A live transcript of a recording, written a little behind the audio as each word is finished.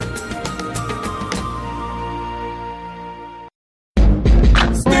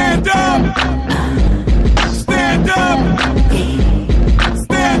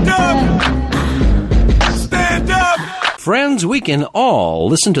means we can all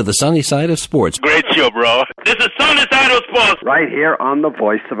listen to the sunny side of sports. Great show, bro. This is Sunny Side of Sports. Right here on the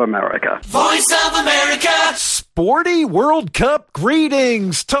Voice of America. Voice of America. Sporty World Cup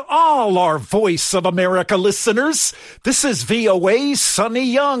greetings to all our Voice of America listeners. This is VOA's Sonny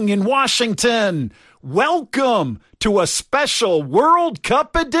Young in Washington. Welcome to a special World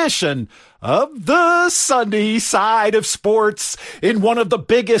Cup edition of the sunny side of sports. In one of the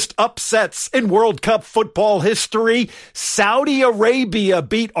biggest upsets in World Cup football history, Saudi Arabia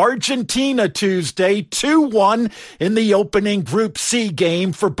beat Argentina Tuesday 2-1 in the opening Group C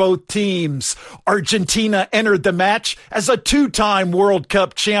game for both teams. Argentina entered the match as a two-time World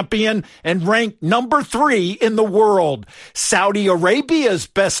Cup champion and ranked number 3 in the world. Saudi Arabia's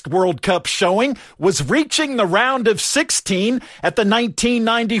best World Cup showing was reaching the round of 16 at the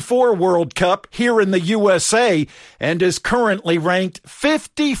 1994 World Cup here in the USA and is currently ranked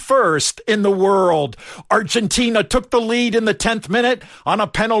 51st in the world. Argentina took the lead in the 10th minute on a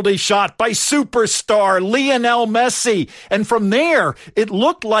penalty shot by superstar Lionel Messi. And from there, it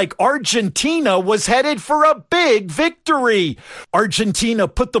looked like Argentina was headed for a big victory. Argentina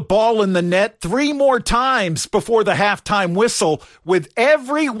put the ball in the net 3 more times before the halftime whistle, with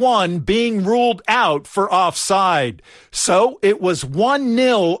everyone being ruled out for offside. So it was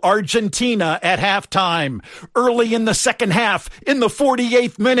 1-0 Argentina at halftime. Early in the second half, in the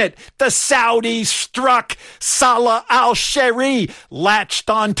 48th minute, the Saudis struck. Salah Al-Shehri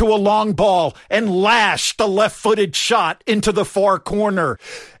latched onto a long ball and lashed a left-footed shot into the far corner.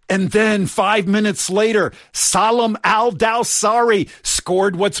 And then 5 minutes later, Salam Al-Dawsari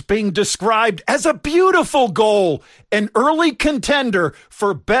scored what's being described as a beautiful goal, an early contender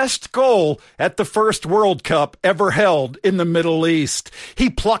for best goal at the first World Cup ever held in the Middle East. He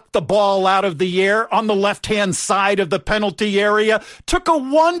plucked the ball out of the air on the left-hand side of the penalty area, took a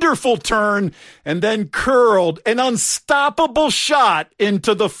wonderful turn, and then curled an unstoppable shot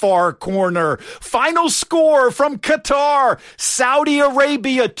into the far corner. Final score from Qatar, Saudi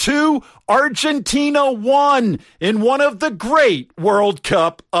Arabia 2, Argentina 1 in one of the great World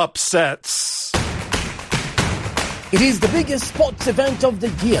Cup upsets. It is the biggest sports event of the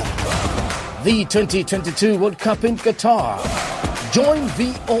year, the 2022 World Cup in Qatar. Join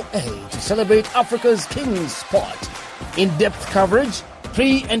VOA to celebrate Africa's king sport. In-depth coverage,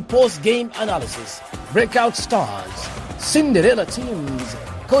 pre- and post-game analysis, breakout stars, Cinderella teams,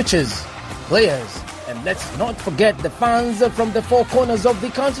 coaches, players, and let's not forget the fans from the 4 corners of the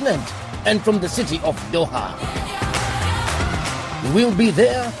continent and from the city of Doha. We'll be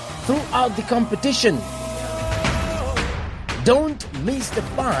there throughout the competition. Don't miss the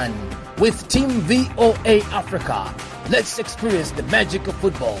fun with Team VOA Africa. Let's experience the magic of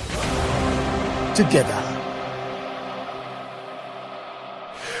football together.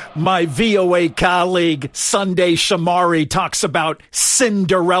 My VOA colleague, Sunday Shamari, talks about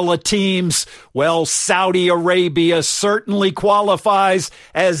Cinderella teams. Well, Saudi Arabia certainly qualifies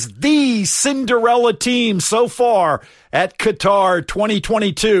as the Cinderella team so far at Qatar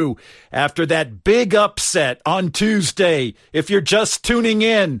 2022 after that big upset on Tuesday. If you're just tuning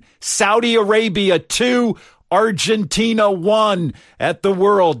in, Saudi Arabia 2, Argentina 1 at the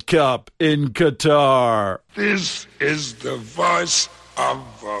World Cup in Qatar. This is the Voice of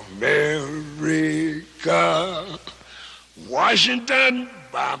America, Washington,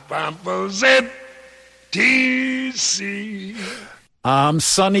 D.C. I'm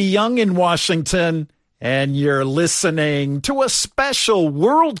Sonny Young in Washington, and you're listening to a special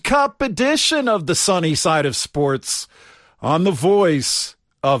World Cup edition of the Sunny Side of Sports on the Voice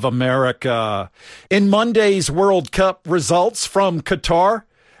of America. In Monday's World Cup results from Qatar,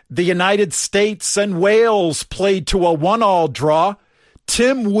 the United States and Wales played to a 1-1 draw.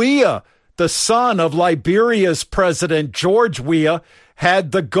 Tim Weah, the son of Liberia's President George Weah,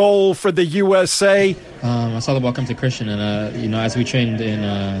 had the goal for the USA. I saw the ball come to Christian, and as we trained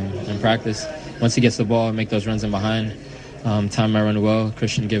in practice, once he gets the ball, make those runs in behind, time my run well.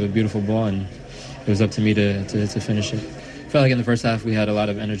 Christian gave a beautiful ball, and it was up to me to finish it. I felt like in the first half we had a lot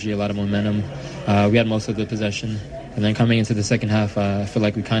of energy, a lot of momentum. We had most of the possession, and then coming into the second half, I feel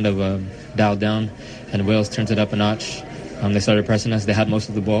like we kind of dialed down, and Wales turned it up a notch. They started pressing us. They had most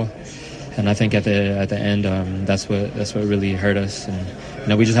of the ball, and I think at the end, that's what really hurt us.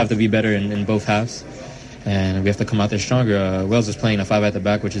 And we just have to be better in both halves, and we have to come out there stronger. Wales is playing a 5 at the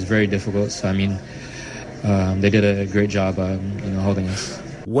back, which is very difficult. So they did a great job, holding us.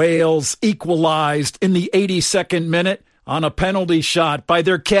 Wales equalized in the 82nd minute on a penalty shot by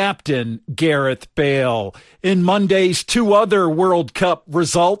their captain, Gareth Bale. In Monday's 2 other World Cup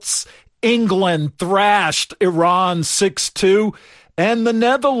results, England thrashed Iran 6-2, And the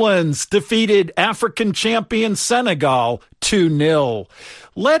Netherlands defeated African champion Senegal 2-0.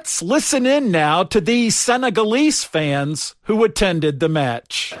 Let's listen in now to these Senegalese fans who attended the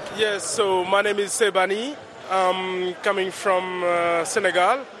match. Yes, so my name is Sebani. I'm coming from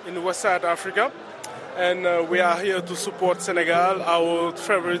Senegal in West Side Africa. And we are here to support Senegal, our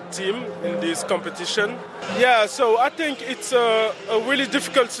favorite team in this competition. Yeah, so I think it's a really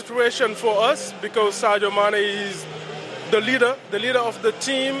difficult situation for us because Sadio Mane is the leader of the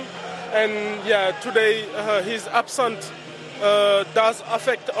team. And yeah, today his absence does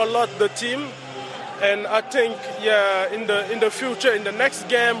affect a lot the team. And I think, yeah, in the future, in the next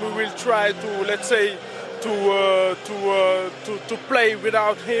game, we will try to, let's say, to play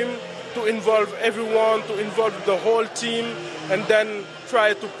without him, to involve everyone, to involve the whole team, and then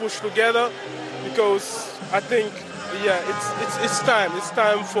try to push together. Because I think, yeah, it's time. It's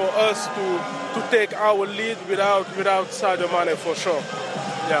time for us to take our lead without Sadio Mane for sure.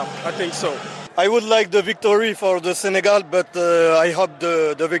 Yeah, I think so. I would like the victory for the Senegal, but I hope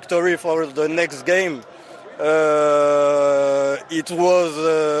the victory for the next game. It was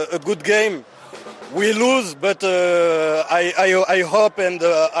a good game. We lose, but I hope and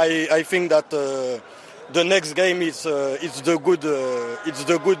I think that the next game is the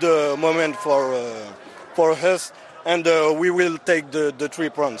good moment for us, and we will take the 3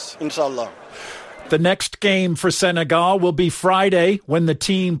 points, inshallah. The next game for Senegal will be Friday when the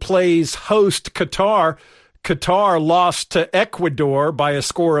team plays host Qatar. Qatar lost to Ecuador by a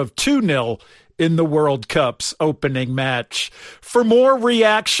score of 2-0 in the World Cup's opening match. For more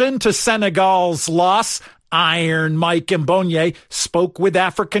reaction to Senegal's loss, Iron Mike Mbonye spoke with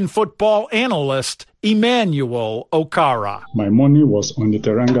African football analyst Emmanuel Okara. My money was on the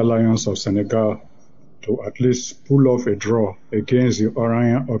Teranga Lions of Senegal to at least pull off a draw against the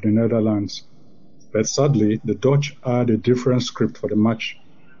Oranje of the Netherlands. But sadly, the Dutch had a different script for the match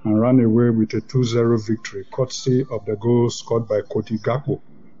and ran away with a 2-0 victory, courtesy of the goals scored by Cody Gakpo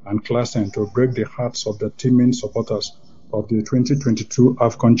and Klaassen to break the hearts of the teaming supporters of the 2022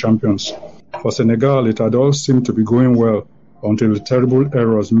 AFCON champions. For Senegal, it had all seemed to be going well until the terrible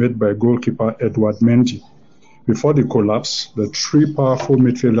errors made by goalkeeper Edouard Mendy. Before the collapse, the 3 powerful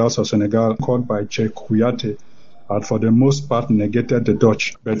midfielders of Senegal, caught by Cheick Kouyaté, had for the most part negated the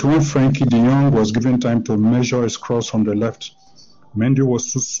Dutch. But when Frenkie de Jong was given time to measure his cross from the left, Mendy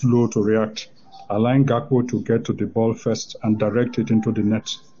was too slow to react, allowing Gakpo to get to the ball first and direct it into the net.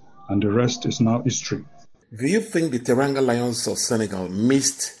 And the rest is now history. Do you think the Teranga Lions of Senegal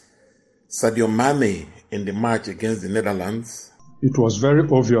missed Sadio Mane in the match against the Netherlands? It was very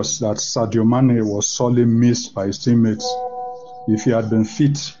obvious that Sadio Mane was sorely missed by his teammates. If he had been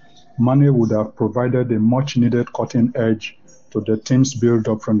fit, Mane would have provided a much-needed cutting edge to the team's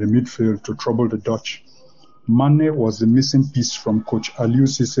build-up from the midfield to trouble the Dutch. Mane was the missing piece from Coach Aliou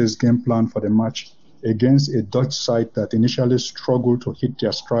Cissé's game plan for the match against a Dutch side that initially struggled to hit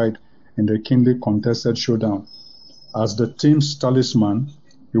their stride in the keenly contested showdown. As the team's talisman,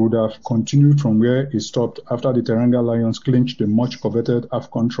 he would have continued from where he stopped after the Teranga Lions clinched the much-coveted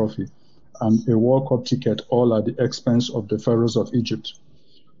AFCON trophy and a World Cup ticket, all at the expense of the Pharaohs of Egypt.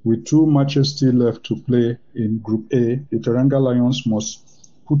 With 2 matches still left to play in Group A, the Teranga Lions must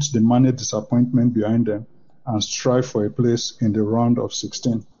put the Mane disappointment behind them and strive for a place in the round of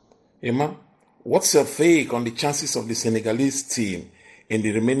 16. Emma, what's your take on the chances of the Senegalese team in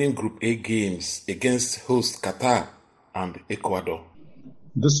the remaining Group A games against host Qatar and Ecuador?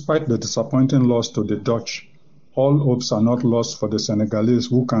 Despite the disappointing loss to the Dutch, all hopes are not lost for the Senegalese,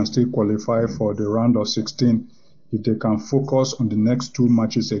 who can still qualify for the round of 16 if they can focus on the next 2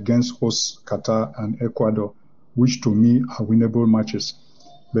 matches against hosts Qatar and Ecuador, which to me are winnable matches.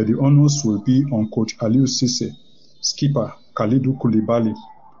 But the onus will be on Coach Aliou Cissé, skipper Kalidou Koulibaly,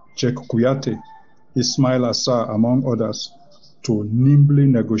 Cheick Kouyaté, Ismail Assar, among others, to nimbly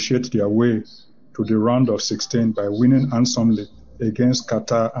negotiate their way to the round of 16 by winning handsomely against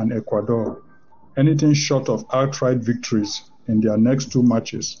Qatar and Ecuador. Anything short of outright victories in their next 2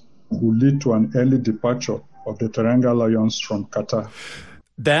 matches will lead to an early departure of the Teranga Lions from Qatar.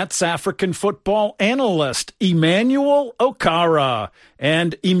 That's African football analyst Emmanuel Okara.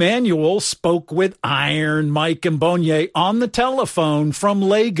 And Emmanuel spoke with Iron Mike Mbonye on the telephone from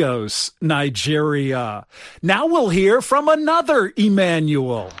Lagos, Nigeria. Now we'll hear from another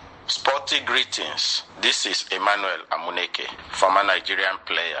Emmanuel. Sporty greetings. This is Emmanuel Amuneke, former Nigerian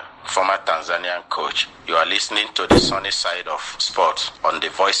player, former Tanzanian coach. You are listening to the sunny side of sports on the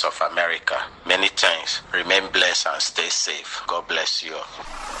Voice of America. Many thanks. Remain blessed and stay safe. God bless you.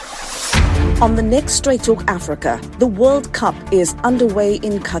 On the next Straight Talk Africa, the World Cup is underway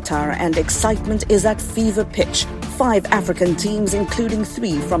in Qatar and excitement is at fever pitch 5 African teams, including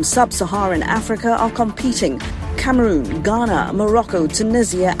 3 from sub-Saharan Africa, are competing. Cameroon, Ghana, Morocco,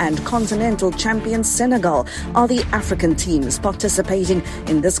 Tunisia and continental champion Senegal are the African teams participating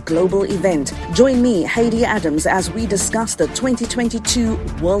in this global event. Join me, Heidi Adams, as we discuss the 2022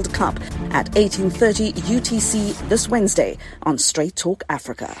 World Cup at 18:30 UTC this Wednesday on Straight Talk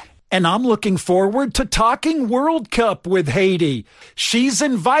Africa. And I'm looking forward to talking World Cup with Haiti. She's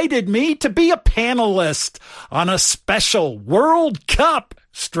invited me to be a panelist on a special World Cup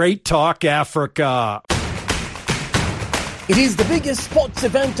Straight Talk Africa. It is the biggest sports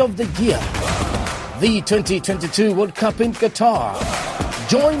event of the year, the 2022 World Cup in Qatar.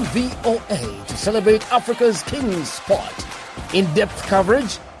 Join VOA to celebrate Africa's King sport. In-depth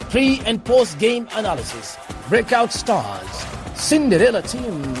coverage, pre- and post-game analysis, breakout stars, Cinderella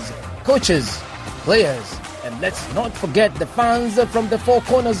teams, coaches, players, and let's not forget the fans from the 4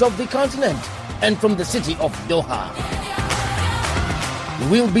 corners of the continent and from the city of Doha.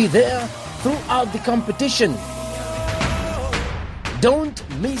 We'll be there throughout the competition. Don't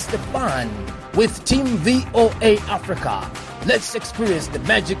miss the fun with Team VOA Africa. Let's experience the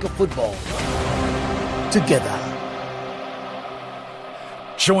magic of football together.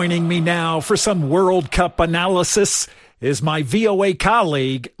 Joining me now for some World Cup analysis is my VOA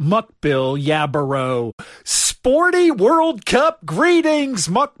colleague, Mukbil Yabaro. Sporty World Cup greetings,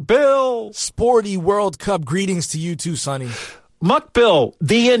 Mukbil. Sporty World Cup greetings to you too, Sonny. Mukbil,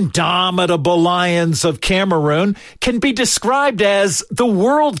 the indomitable Lions of Cameroon can be described as the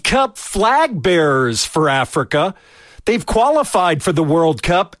World Cup flag bearers for Africa. They've qualified for the World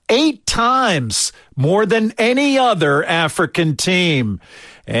Cup 8 times, more than any other African team.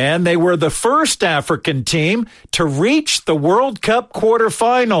 And they were the first African team to reach the World Cup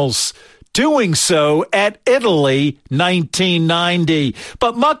quarterfinals, doing so at Italy 1990.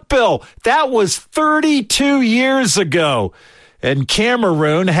 But Mukbil, that was 32 years ago. And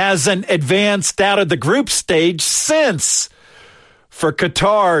Cameroon hasn't advanced out of the group stage since. For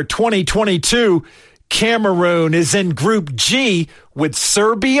Qatar 2022, Cameroon is in Group G with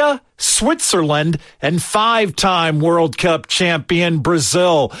Serbia, Switzerland, and 5-time World Cup champion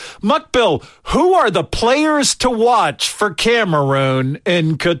Brazil. Mukbil, who are the players to watch for Cameroon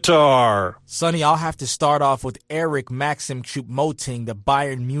in Qatar? Sonny, I'll have to start off with Eric Maxim Choupo-Moting, the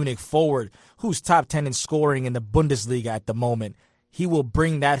Bayern Munich forward, who's top 10 in scoring in the Bundesliga at the moment. He will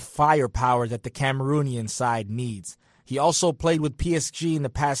bring that firepower that the Cameroonian side needs. He also played with PSG in the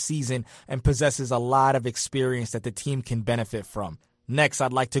past season and possesses a lot of experience that the team can benefit from. Next,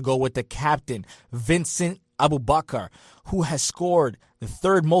 I'd like to go with the captain, Vincent Aboubakar, who has scored the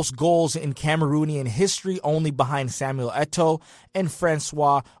 3rd most goals in Cameroonian history, only behind Samuel Eto'o and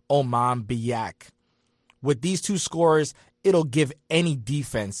Francois Oman Biak. With these 2 scorers, it'll give any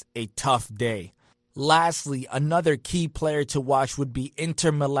defense a tough day. Lastly, another key player to watch would be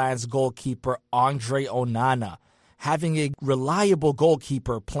Inter Milan's goalkeeper Andre Onana. Having a reliable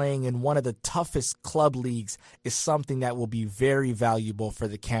goalkeeper playing in one of the toughest club leagues is something that will be very valuable for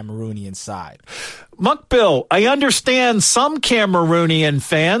the Cameroonian side. Mukbil, I understand some Cameroonian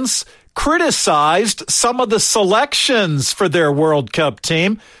fans criticized some of the selections for their World Cup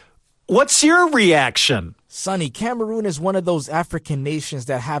team. What's your reaction? Sonny, Cameroon is one of those African nations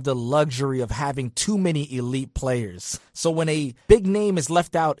that have the luxury of having too many elite players. So when a big name is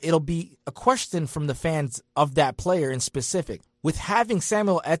left out, it'll be a question from the fans of that player in specific. With having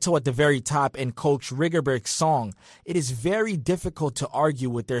Samuel Eto'o at the very top and coach Rigobert Song, it is very difficult to argue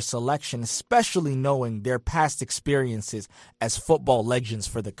with their selection, especially knowing their past experiences as football legends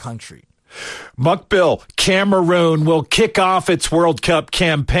for the country. Mukbil, Cameroon will kick off its World Cup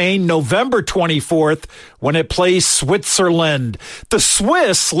campaign November 24th when it plays Switzerland. The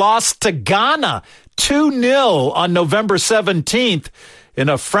Swiss lost to Ghana 2-0 on November 17th in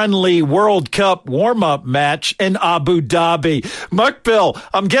a friendly World Cup warm-up match in Abu Dhabi. Mukbil,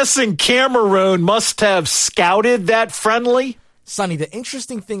 I'm guessing Cameroon must have scouted that friendly? Sonny, the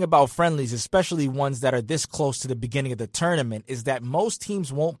interesting thing about friendlies, especially ones that are this close to the beginning of the tournament, is that most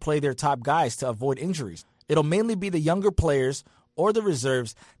teams won't play their top guys to avoid injuries. It'll mainly be the younger players or the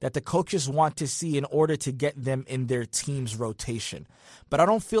reserves that the coaches want to see in order to get them in their team's rotation. But I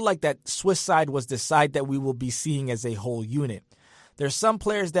don't feel like that Swiss side was the side that we will be seeing as a whole unit. There's some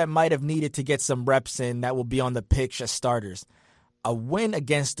players that might have needed to get some reps in that will be on the pitch as starters. A win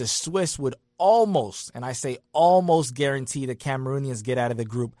against the Swiss would almost, and I say almost, guarantee the Cameroonians get out of the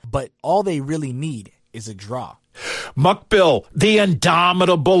group, but all they really need is a draw. Mukbil, the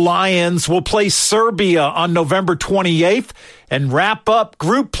indomitable Lions will play Serbia on November 28th and wrap up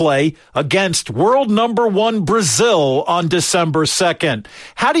group play against world number 1 Brazil on December 2nd.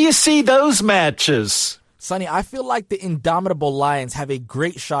 How do you see those matches? Sonny, I feel like the indomitable Lions have a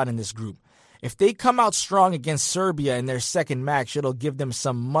great shot in this group. If they come out strong against Serbia in their second match, it'll give them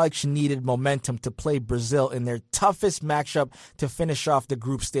some much-needed momentum to play Brazil in their toughest matchup to finish off the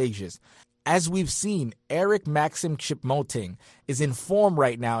group stages. As we've seen, Eric Maxim Choupo-Moting is in form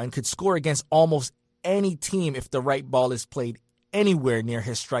right now and could score against almost any team if the right ball is played anywhere near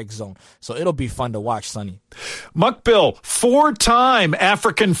his strike zone. So it'll be fun to watch, Sonny. Mukbil, 4-time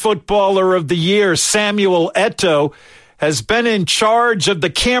African Footballer of the Year Samuel Eto'o has been in charge of the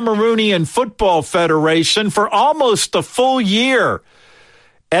Cameroonian Football Federation for almost a full year.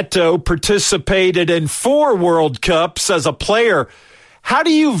 Eto'o participated in 4 World Cups as a player. How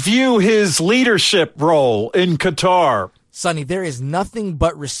do you view his leadership role in Qatar? Sonny, there is nothing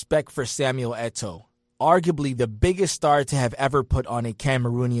but respect for Samuel Eto'o, arguably the biggest star to have ever put on a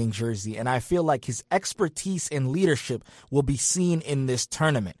Cameroonian jersey, and I feel like his expertise and leadership will be seen in this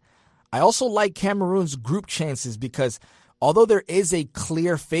tournament. I also like Cameroon's group chances because although there is a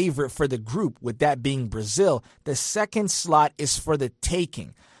clear favorite for the group, with that being Brazil, the second slot is for the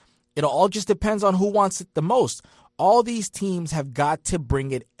taking. It all just depends on who wants it the most. All these teams have got to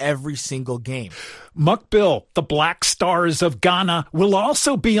bring it every single game. Mukbil, the Black Stars of Ghana will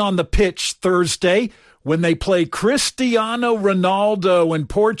also be on the pitch Thursday when they play Cristiano Ronaldo in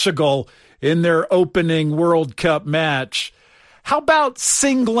Portugal in their opening World Cup match. How about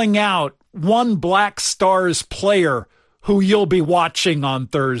singling out one Black Stars player who you'll be watching on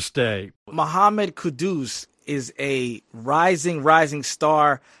Thursday? Mohamed Kudus is a rising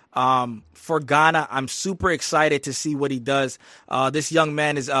star for Ghana. I'm super excited to see what he does. This young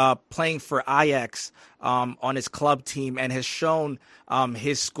man is playing for Ajax on his club team and has shown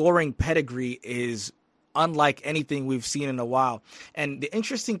his scoring pedigree is unlike anything we've seen in a while. And the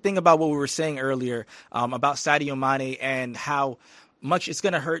interesting thing about what we were saying earlier about Sadio Mane and how much it's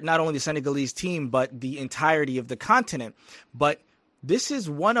going to hurt not only the Senegalese team, but the entirety of the continent. But this is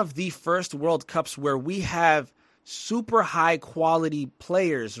one of the first World Cups where we have super high quality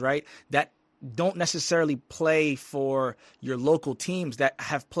players, right, that don't necessarily play for your local teams, that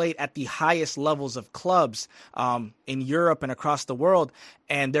have played at the highest levels of clubs in Europe and across the world,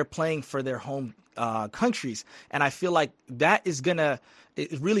 and they're playing for their home countries. And I feel like that is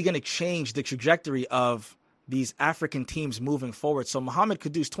really gonna change the trajectory of these African teams moving forward. So Mohamed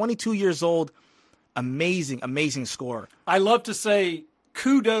Kudus, 22 years old, amazing scorer. I love to say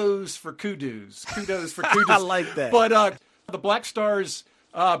kudos for Kudus. I like that. But the Black Stars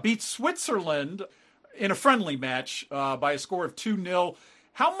beat Switzerland in a friendly match by a score of 2-0.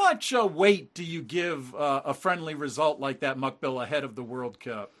 How much weight do you give a friendly result like that, Mukbil, ahead of the World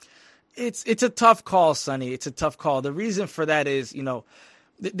Cup? It's a tough call, Sonny. It's a tough call. The reason for that is,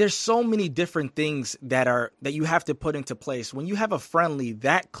 there's so many different things that you have to put into place. When you have a friendly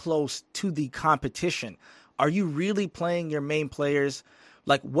that close to the competition, are you really playing your main players?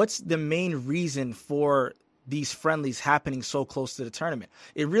 Like, what's the main reason for these friendlies happening so close to the tournament?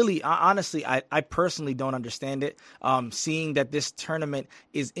 It really, honestly, I personally don't understand it. Seeing that this tournament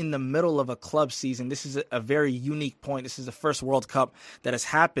is in the middle of a club season, this is a very unique point. This is the first World Cup that has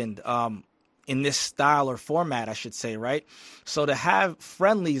happened in this style or format, I should say, right? So to have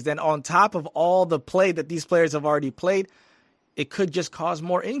friendlies then on top of all the play that these players have already played, it could just cause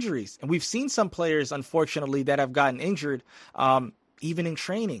more injuries. And we've seen some players, unfortunately, that have gotten injured even in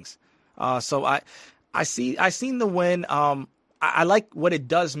trainings. So I seen the win. I like what it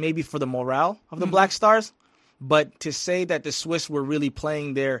does maybe for the morale of the Black Stars, but to say that the Swiss were really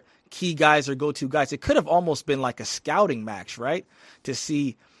playing their key guys or go-to guys, it could have almost been like a scouting match, right? To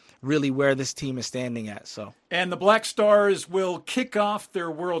see really where this team is standing at. So, and the Black Stars will kick off their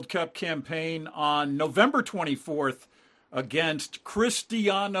World Cup campaign on November 24th against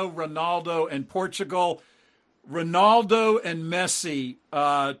Cristiano Ronaldo and Portugal. Ronaldo and Messi,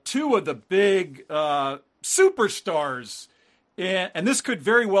 two of the big superstars, and this could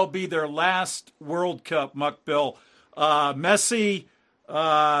very well be their last World Cup, Mukbil. Messi,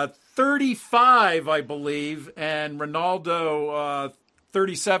 35, I believe, and Ronaldo,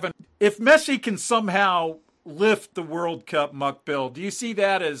 37. If Messi can somehow lift the World Cup, Mukbil, do you see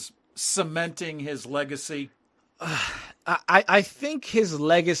that as cementing his legacy? I think his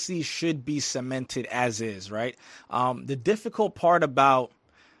legacy should be cemented as is, right? The difficult part about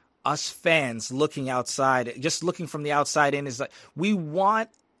us fans looking outside, just looking from the outside in, is like we want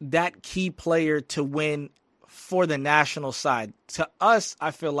that key player to win for the national side. To us,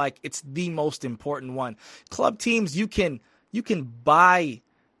 I feel like it's the most important one. Club teams, you can buy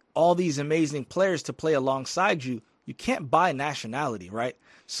all these amazing players to play alongside you. You can't buy nationality, right?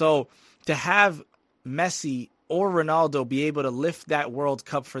 So to have Messi or Ronaldo be able to lift that World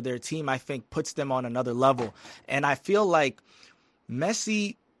Cup for their team, I think puts them on another level. And I feel like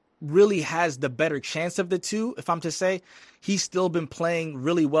Messi really has the better chance of the two, if I'm to say. He's still been playing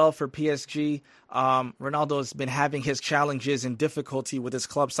really well for PSG. Ronaldo has been having his challenges and difficulty with his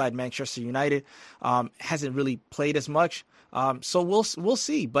club side, Manchester United. Hasn't really played as much. So we'll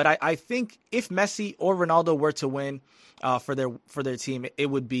see. But I think if Messi or Ronaldo were to win for their team,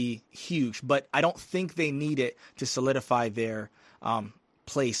 it would be huge. But I don't think they need it to solidify their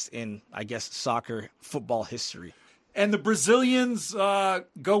place in, I guess, football history. And the Brazilians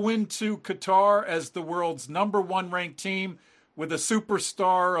go into Qatar as the world's number one ranked team with a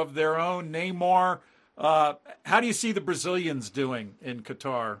superstar of their own, Neymar. How do you see the Brazilians doing in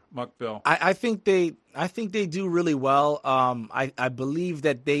Qatar, Mukbil? I think they do really well. I believe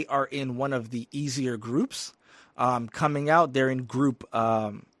that they are in one of the easier groups coming out. They're in Group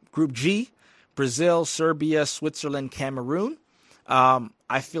G: Brazil, Serbia, Switzerland, Cameroon.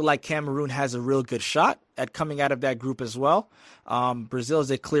 I feel like Cameroon has a real good shot at coming out of that group as well. Brazil is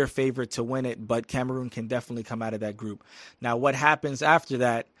a clear favorite to win it, but Cameroon can definitely come out of that group. Now, what happens after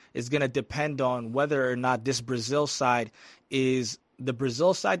that is going to depend on whether or not this Brazil side is the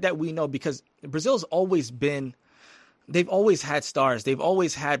Brazil side that we know, because Brazil's always been, they've always had stars. They've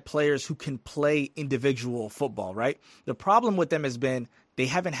always had players who can play individual football, right? The problem with them has been they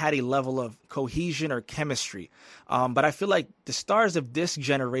haven't had a level of cohesion or chemistry. But I feel like the stars of this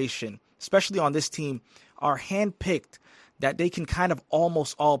generation, especially on this team, are handpicked that they can kind of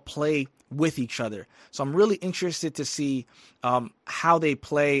almost all play with each other. So I'm really interested to see how they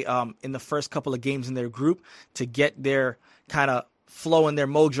play in the first couple of games in their group to get their kind of flow and their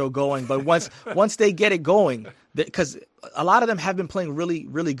mojo going. But once they get it going, because a lot of them have been playing really,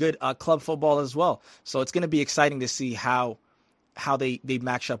 really good club football as well. So it's going to be exciting to see how they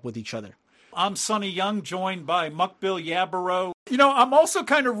match up with each other. I'm Sonny Young, joined by Mukbil Yabaro. You know, I'm also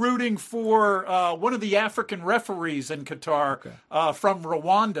kind of rooting for one of the African referees in Qatar from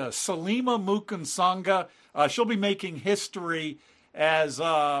Rwanda, Salima Mukansanga. She'll be making history as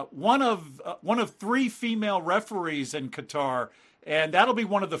one of three female referees in Qatar, and that'll be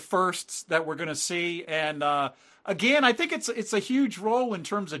one of the firsts that we're going to see. And again, I think it's a huge role in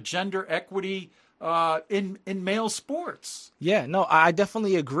terms of gender equity in male sports. Yeah, no, I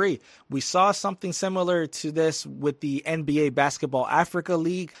definitely agree. We saw something similar to this with the NBA Basketball Africa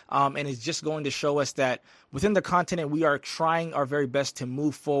League, and it's just going to show us that within the continent, we are trying our very best to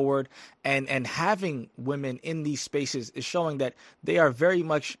move forward, and having women in these spaces is showing that they are very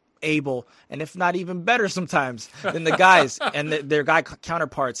much able, and if not even better sometimes, than the guys and their guy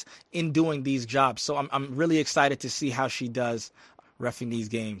counterparts in doing these jobs. So I'm really excited to see how she does reffing these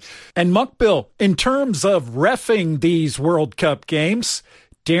games. And Mukbil, in terms of reffing these World Cup games,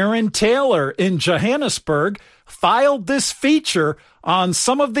 Darren Taylor in Johannesburg filed this feature on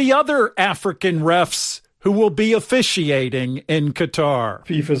some of the other African refs who will be officiating in Qatar.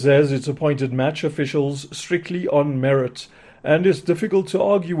 FIFA says it's appointed match officials strictly on merit, and it's difficult to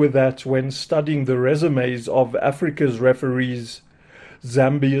argue with that when studying the resumes of Africa's referees.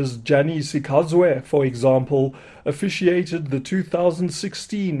 Zambia's Gianni Sikazwe, for example, officiated the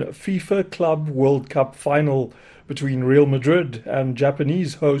 2016 FIFA Club World Cup final between Real Madrid and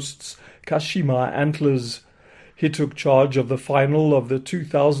Japanese hosts Kashima Antlers. He took charge of the final of the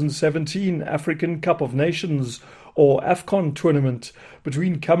 2017 African Cup of Nations, or AFCON tournament,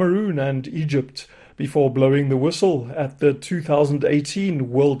 between Cameroon and Egypt, before blowing the whistle at the 2018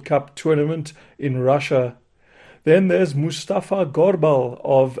 World Cup tournament in Russia. Then there's Mustafa Gorbal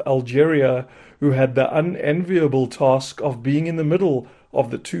of Algeria, who had the unenviable task of being in the middle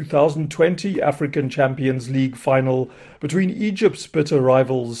of the 2020 African Champions League final between Egypt's bitter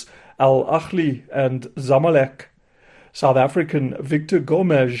rivals Al Ahly and Zamalek. South African Victor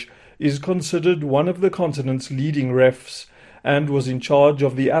Gomes is considered one of the continent's leading refs and was in charge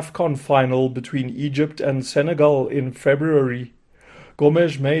of the AFCON final between Egypt and Senegal in February.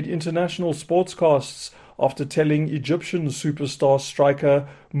 Gomes made international sportscasts after telling Egyptian superstar striker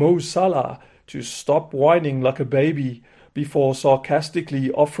Mo Salah to stop whining like a baby before sarcastically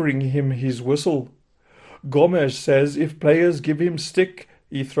offering him his whistle. Gomes says if players give him stick,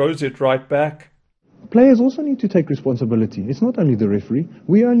 he throws it right back. Players also need to take responsibility. It's not only the referee.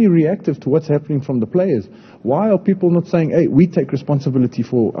 We're only reactive to what's happening from the players. Why are people not saying, hey, we take responsibility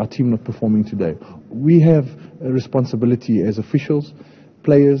for our team not performing today? We have a responsibility as officials,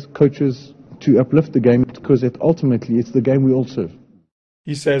 players, coaches, to uplift the game, because ultimately it's the game we all serve.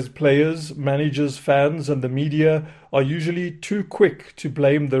 He says players, managers, fans and the media are usually too quick to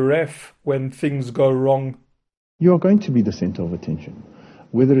blame the ref when things go wrong. You are going to be the center of attention,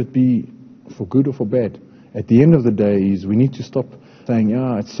 whether it be for good or for bad. At the end of the day is we need to stop saying,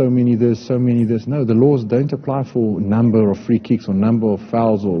 it's so many this, so many this. No, the laws don't apply for number of free kicks or number of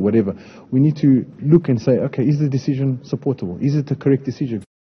fouls or whatever. We need to look and say, okay, is the decision supportable? Is it the correct decision?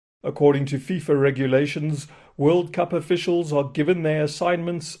 According to FIFA regulations, World Cup officials are given their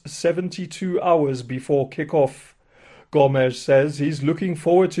assignments 72 hours before kick-off. Gomes says he's looking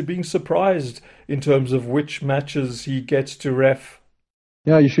forward to being surprised in terms of which matches he gets to ref.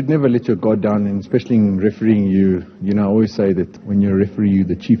 Yeah, you should never let your guard down, and especially in refereeing, I always say that when you're a referee, you're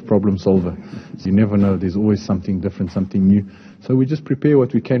the chief problem solver. So you never know, there's always something different, something new. So we just prepare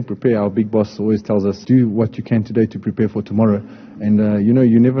what we can prepare. Our big boss always tells us, do what you can today to prepare for tomorrow. And,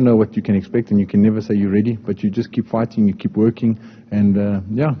 you never know what you can expect, and you can never say you're ready, but you just keep fighting, you keep working, and,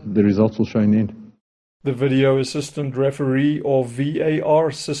 the results will show in the end. The video assistant referee or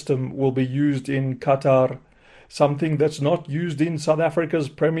VAR system will be used in Qatar, something that's not used in South Africa's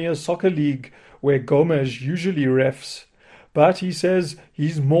Premier Soccer League, where Gomes usually refs. But he says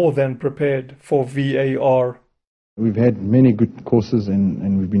he's more than prepared for VAR. We've had many good courses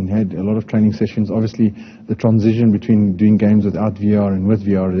and we've had a lot of training sessions. Obviously, the transition between doing games without VR and with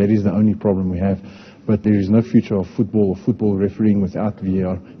VR, that is the only problem we have. But there is no future of football or football refereeing without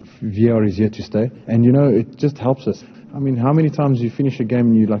VR. VR is here to stay. And, it just helps us. I mean, how many times you finish a game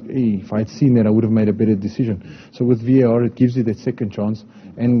and you're like, if I had seen that, I would have made a better decision. So with VAR, it gives you that second chance.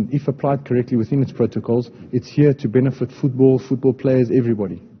 And if applied correctly within its protocols, it's here to benefit football players,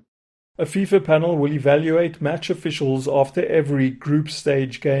 everybody. A FIFA panel will evaluate match officials after every group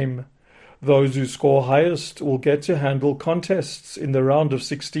stage game. Those who score highest will get to handle contests in the round of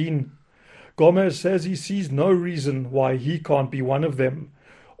 16. Gomes says he sees no reason why he can't be one of them.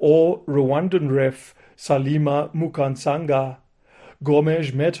 Or Rwandan ref Salima Mukansanga.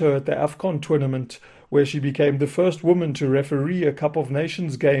 Gomes met her at the AFCON tournament, where she became the first woman to referee a Cup of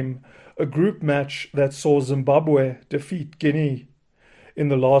Nations game, a group match that saw Zimbabwe defeat Guinea. In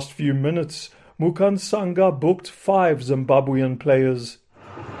the last few minutes, Mukansanga booked 5 Zimbabwean players.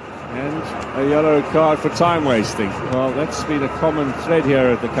 And a yellow card for time wasting. Well, that's been a common thread here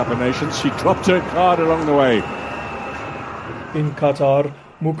at the Cup of Nations. She dropped her card along the way. In Qatar,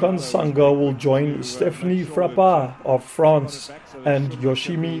 Mukansanga will join Stephanie Frappart of France and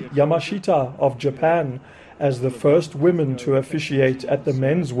Yoshimi Yamashita of Japan as the first women to officiate at the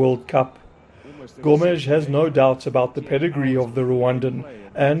Men's World Cup. Gomes has no doubt about the pedigree of the Rwandan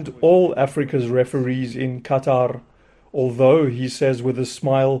and all Africa's referees in Qatar, although he says with a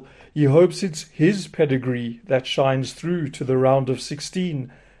smile he hopes it's his pedigree that shines through to the round of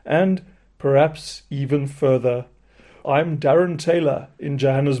 16 and perhaps even further. I'm Darren Taylor in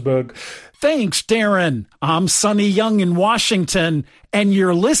Johannesburg. Thanks, Darren. I'm Sonny Young in Washington, and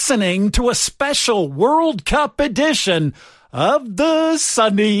you're listening to a special World Cup edition of the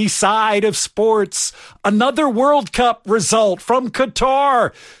Sunny Side of Sports. Another World Cup result from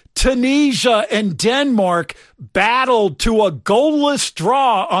Qatar. Tunisia and Denmark battled to a goalless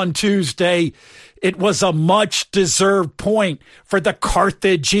draw on Tuesday. It was a much-deserved point for the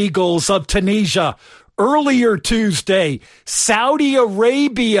Carthage Eagles of Tunisia. Earlier Tuesday, Saudi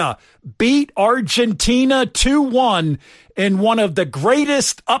Arabia beat Argentina 2-1 in one of the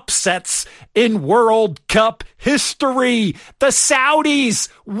greatest upsets in World Cup history. The Saudis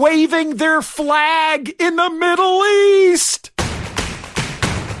waving their flag in the Middle East.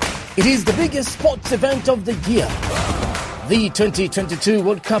 It is the biggest sports event of the year, the 2022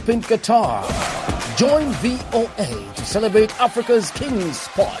 World Cup in Qatar. Join VOA to celebrate Africa's king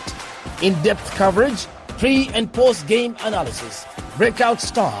sport. In-depth coverage, pre- and post-game analysis, breakout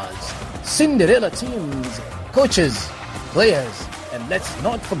stars, Cinderella teams, coaches, players, and let's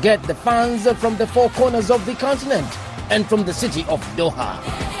not forget the fans from the 4 corners of the continent and from the city of Doha.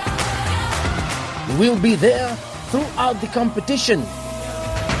 We'll be there throughout the competition.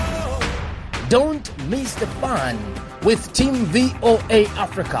 Don't miss the fun with Team VOA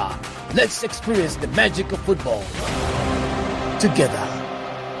Africa. Let's experience the magic of football together.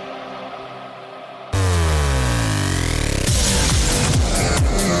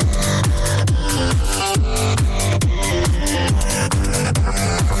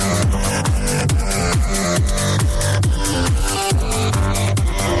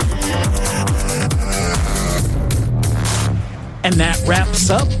 And that wraps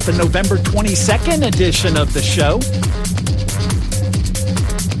up the November 22nd edition of the show.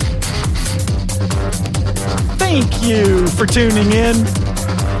 Thank you for tuning in.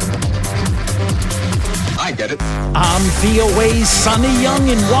 I get it. I'm VOA's Sonny Young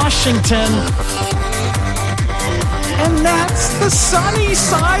in Washington. And that's the sunny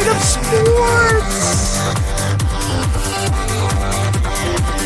side of sports.